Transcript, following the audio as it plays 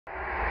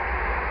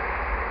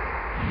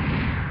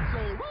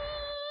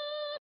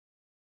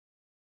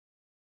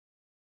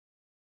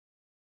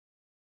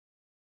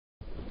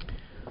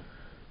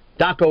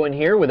Doc Owen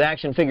here with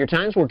Action Figure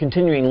Times. We're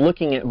continuing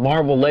looking at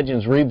Marvel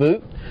Legends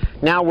Reboot.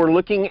 Now we're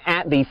looking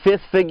at the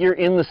 5th figure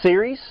in the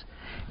series,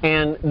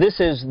 and this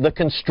is the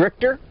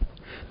Constrictor.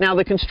 Now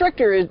the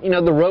Constrictor is,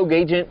 the rogue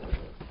agent,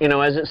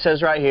 as it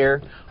says right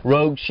here,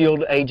 rogue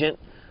shield agent.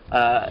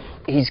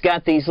 He's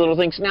got these little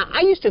things. Now,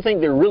 I used to think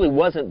there really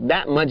wasn't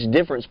that much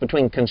difference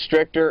between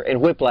Constrictor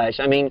and Whiplash.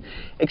 I mean,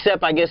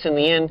 except I guess in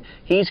the end,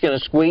 he's going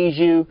to squeeze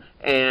you,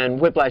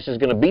 and Whiplash is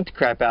going to beat the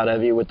crap out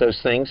of you with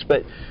those things.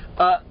 But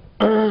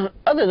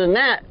other than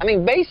that, I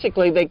mean,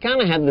 basically, they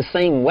kind of have the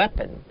same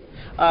weapon.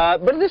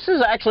 But this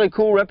is actually a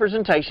cool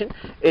representation.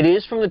 It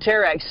is from the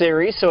Terax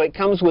series, so it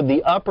comes with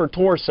the upper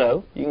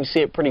torso. You can see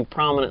it pretty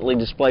prominently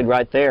displayed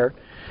right there.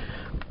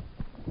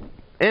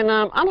 And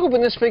I'm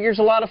hoping this figure's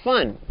a lot of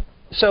fun.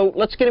 So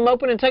let's get him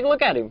open and take a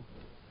look at him.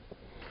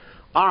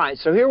 Alright,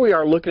 so here we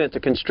are looking at the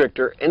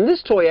Constrictor, and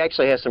this toy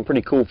actually has some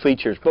pretty cool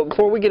features. But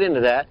before we get into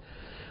that,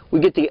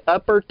 we get the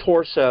upper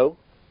torso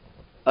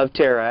of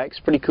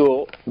Terax, pretty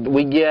cool.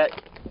 We get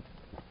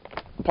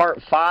part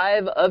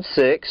 5 of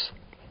 6.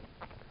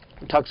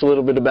 It talks a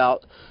little bit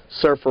about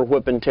Surfer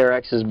whipping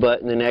Terax's butt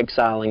and then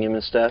exiling him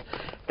and stuff.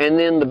 And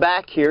then the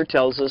back here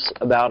tells us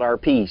about our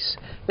piece.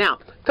 Now,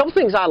 a couple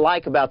things I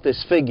like about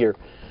this figure.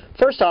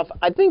 First off,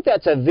 I think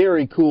that's a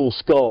very cool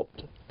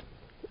sculpt.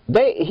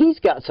 He's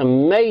got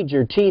some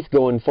major teeth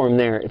going for him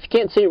there. If you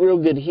can't see it real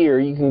good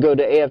here, you can go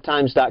to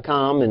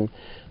aftimes.com, and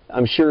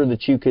I'm sure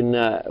that you can,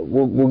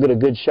 we'll get a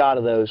good shot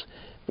of those.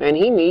 Man,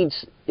 he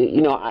needs,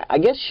 I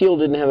guess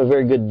S.H.I.E.L.D. didn't have a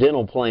very good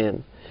dental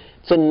plan.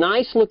 It's a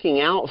nice looking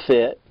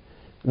outfit.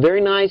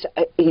 Very nice.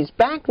 He's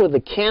backed with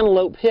the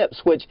cantaloupe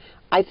hips, which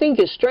I think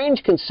is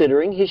strange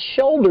considering his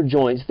shoulder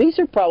joints. These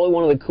are probably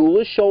one of the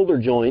coolest shoulder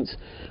joints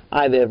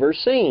I've ever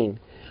seen.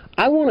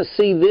 I want to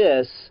see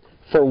this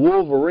for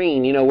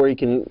Wolverine, where you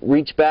can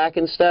reach back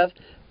and stuff.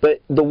 But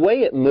the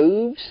way it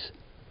moves,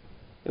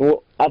 and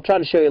I'll try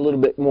to show you a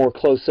little bit more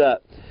close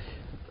up.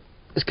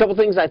 There's a couple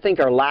things I think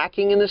are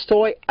lacking in this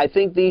toy. I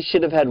think these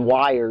should have had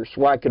wires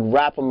where I could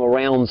wrap them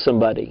around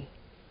somebody,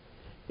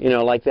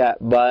 like that.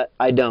 But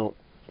I don't.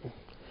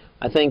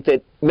 I think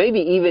that maybe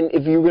even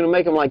if you're going to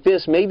make them like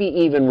this, maybe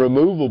even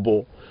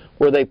removable,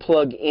 where they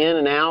plug in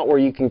and out, where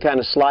you can kind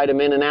of slide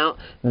them in and out.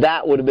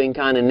 That would have been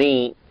kind of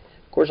neat.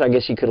 Of course, I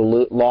guess you could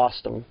have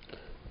lost them.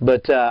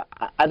 But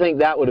I think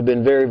that would have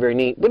been very, very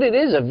neat. But it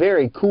is a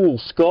very cool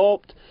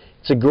sculpt.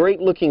 It's a great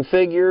looking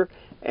figure.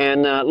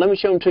 And let me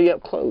show them to you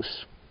up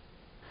close.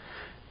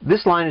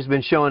 This line has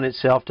been showing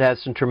itself to have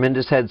some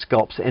tremendous head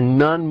sculpts, and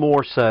none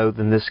more so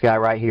than this guy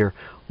right here.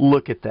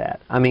 Look at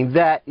that. I mean,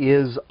 that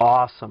is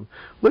awesome.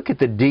 Look at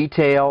the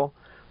detail.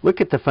 Look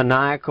at the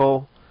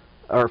fanatical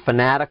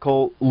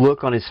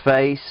look on his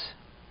face.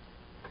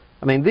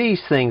 I mean,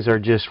 these things are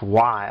just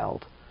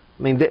wild.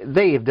 I mean,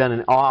 they have done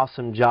an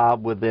awesome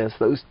job with this.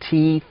 Those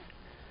teeth.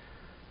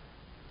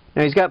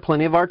 Now, he's got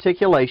plenty of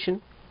articulation.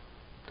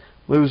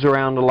 Moves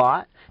around a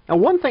lot. Now,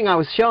 one thing I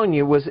was showing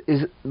you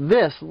is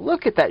this.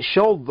 Look at that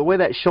shoulder, the way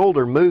that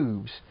shoulder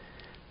moves.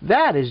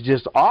 That is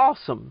just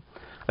awesome.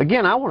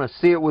 Again, I want to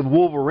see it with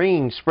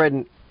Wolverine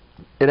spreading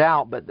it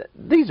out, but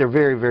these are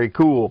very, very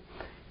cool.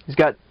 He's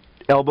got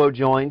elbow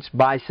joints,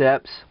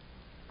 biceps.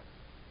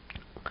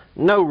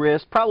 No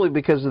wrist, probably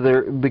because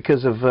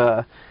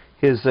of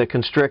his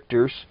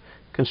constrictors.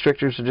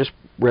 Constrictors are just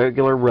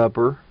regular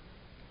rubber.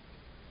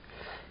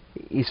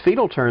 His feet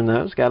will turn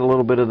though. He's got a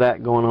little bit of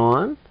that going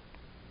on.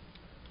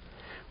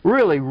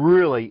 Really,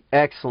 really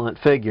excellent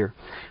figure.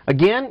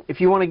 Again,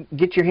 if you want to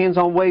get your hands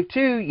on Wave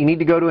 2, you need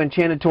to go to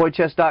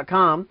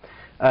enchantedtoychest.com.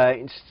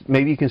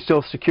 Maybe you can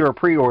still secure a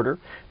pre-order.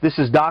 This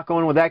is Doc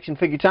Owen with Action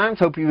Figure Times.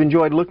 Hope you've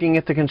enjoyed looking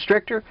at the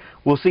Constrictor.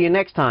 We'll see you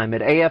next time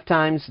at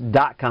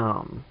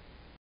aftimes.com.